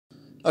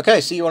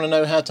Okay, so you want to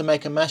know how to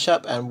make a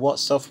mashup and what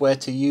software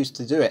to use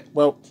to do it.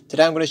 Well,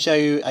 today I'm going to show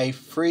you a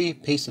free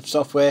piece of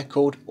software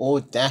called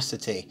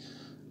Audacity.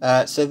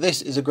 So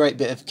this is a great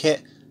bit of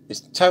kit.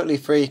 It's totally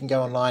free. You can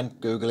go online,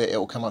 Google it, it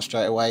will come up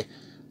straight away.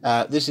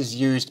 This is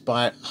used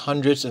by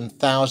hundreds and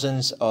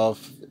thousands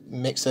of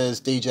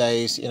mixers,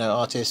 DJs,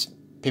 artists,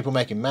 people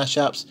making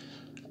mashups,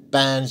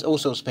 bands, all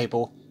sorts of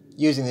people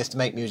using this to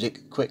make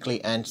music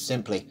quickly and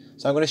simply.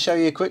 So I'm going to show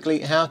you quickly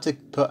how to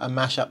put a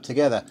mashup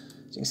together.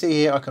 So you can see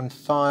here I can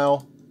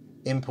file,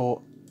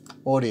 import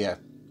audio.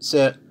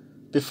 So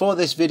before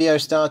this video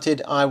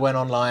started I went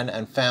online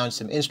and found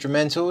some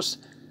instrumentals.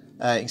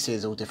 You can see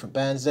there's all different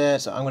bands there.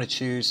 So I'm going to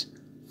choose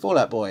Fall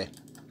Out Boy.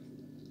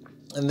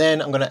 And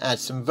then I'm going to add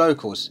some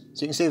vocals.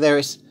 So you can see there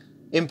it's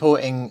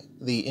importing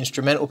the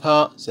instrumental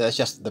part. So that's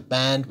just the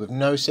band with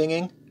no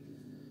singing.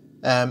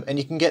 And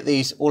you can get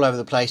these all over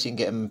the place. You can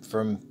get them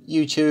from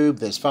YouTube,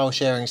 there's file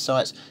sharing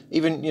sites,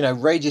 even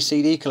Raid Your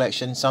CD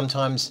collection,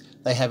 sometimes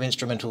they have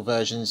instrumental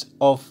versions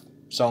of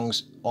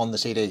songs on the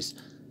CDs.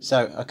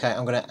 So okay,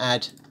 I'm going to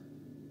add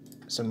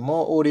some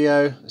more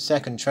audio, a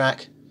second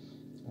track.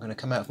 I'm going to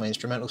come out of my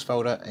instrumentals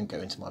folder and go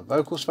into my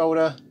vocals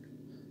folder,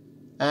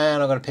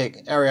 and I'm going to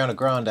pick Ariana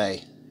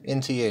Grande,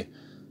 Into You.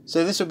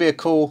 So this will be a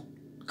cool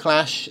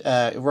clash,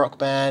 rock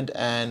band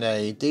and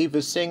a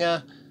diva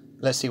singer.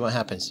 Let's see what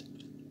happens.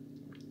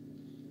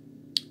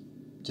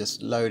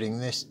 Just loading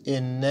this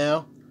in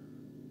now.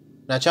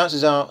 Now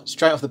chances are,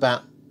 straight off the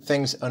bat,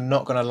 things are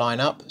not going to line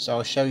up, so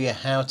I'll show you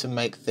how to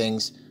make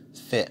things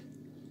fit.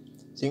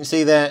 So you can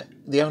see there,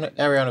 the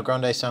Ariana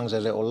Grande song's a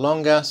little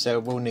longer, so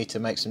we'll need to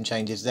make some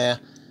changes there.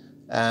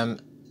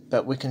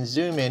 But we can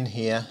zoom in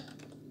here.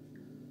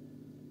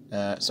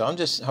 So I'm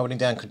just holding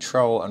down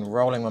Control and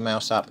rolling my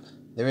mouse up.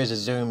 There is a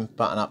zoom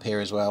button up here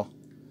as well.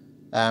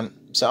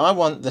 So I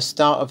want the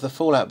start of the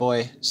Fall Out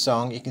Boy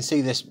song. You can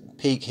see this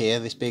peak here,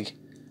 this big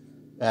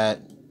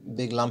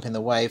lump in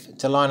the wave,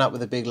 to line up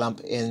with a big lump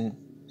in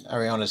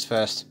Ariana's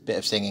first bit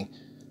of singing.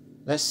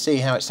 Let's see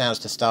how it sounds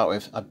to start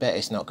with. I bet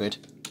it's not good.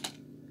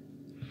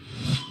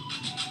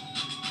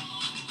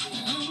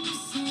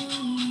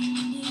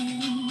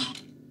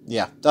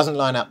 Yeah, doesn't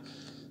line up.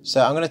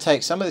 So I'm going to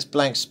take some of this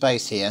blank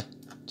space here,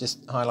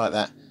 just highlight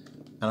that,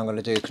 and I'm going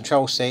to do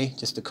Control C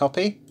just to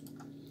copy.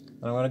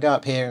 And I'm going to go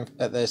up here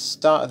at the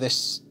start of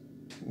this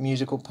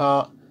musical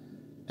part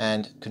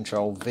and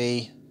Control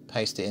V,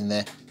 paste it in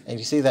there. And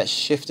you see that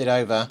shifted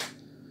over.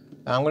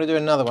 I'm going to do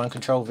another one,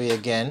 Control V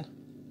again.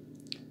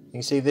 You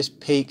can see this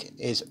peak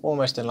is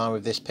almost in line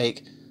with this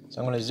peak. So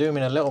I'm going to zoom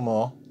in a little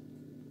more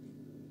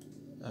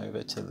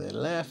over to the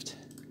left.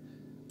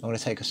 I'm going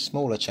to take a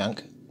smaller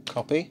chunk,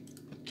 copy,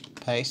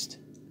 paste,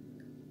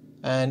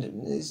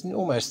 and it's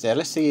almost there.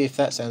 Let's see if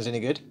that sounds any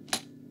good.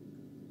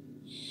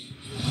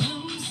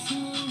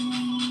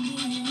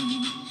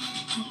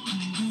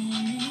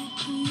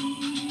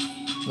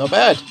 Not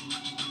bad.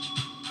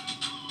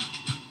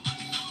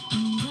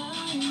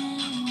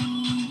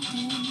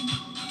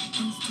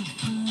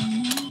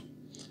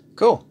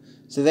 Cool.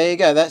 So there you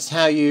go. That's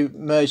how you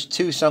merge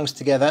two songs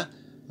together.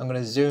 I'm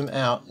going to zoom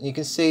out. You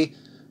can see,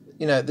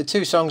 the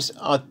two songs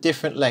are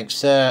different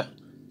lengths.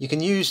 You can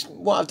use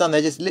what I've done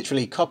there, just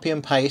literally copy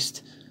and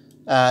paste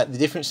the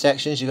different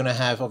sections. You're going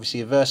to have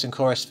obviously a verse and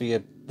chorus for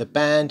the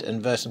band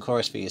and verse and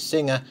chorus for your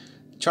singer.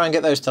 Try and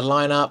get those to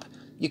line up.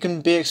 You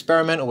can be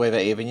experimental with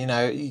it even.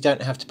 You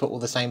don't have to put all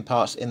the same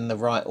parts in the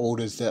right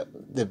orders that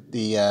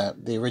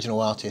the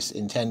original artist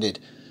intended.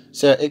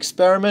 So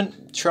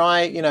experiment.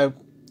 Try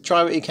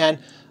what you can.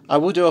 I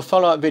will do a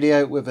follow-up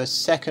video with a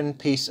second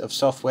piece of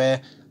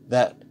software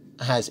that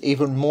has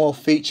even more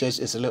features.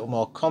 It's a little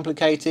more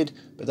complicated,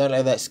 but don't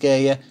let that scare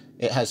you.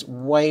 It has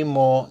way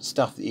more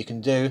stuff that you can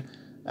do.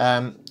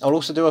 I'll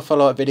also do a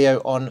follow-up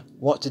video on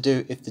what to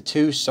do if the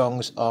two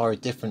songs are a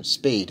different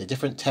speed, a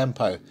different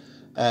tempo.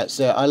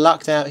 So I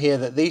lucked out here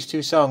that these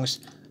two songs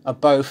are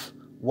both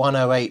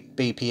 108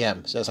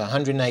 BPM, so that's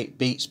 108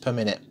 beats per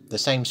minute, the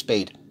same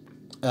speed.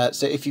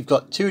 So if you've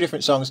got two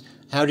different songs,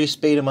 how do you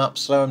speed them up,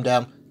 slow them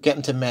down, get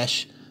them to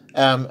mesh?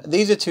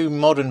 These are two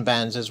modern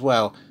bands as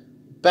well.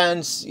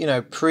 Bands,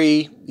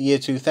 pre-year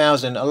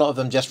 2000, a lot of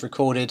them just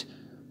recorded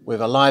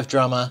with a live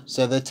drummer,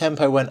 so the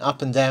tempo went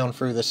up and down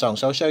through the song.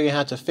 So I'll show you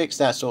how to fix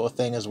that sort of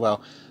thing as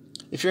well.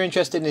 If you're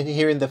interested in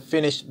hearing the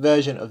finished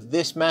version of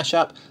this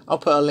mashup, I'll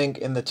put a link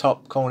in the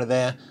top corner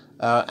there.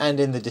 And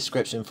in the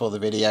description for the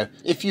video.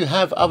 If you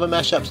have other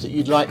mashups that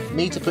you'd like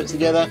me to put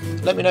together,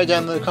 let me know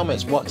down in the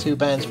comments. What two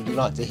bands would you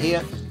like to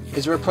hear?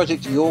 Is there a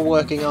project you're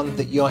working on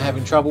that you're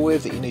having trouble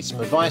with, that you need some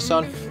advice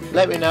on?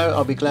 Let me know,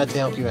 I'll be glad to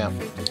help you out.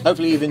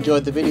 Hopefully you've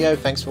enjoyed the video.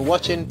 Thanks for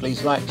watching.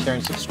 Please like, share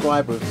and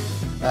subscribe.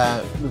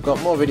 We've got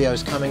more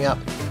videos coming up,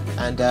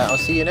 and I'll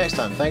see you next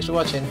time. Thanks for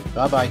watching.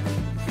 Bye bye.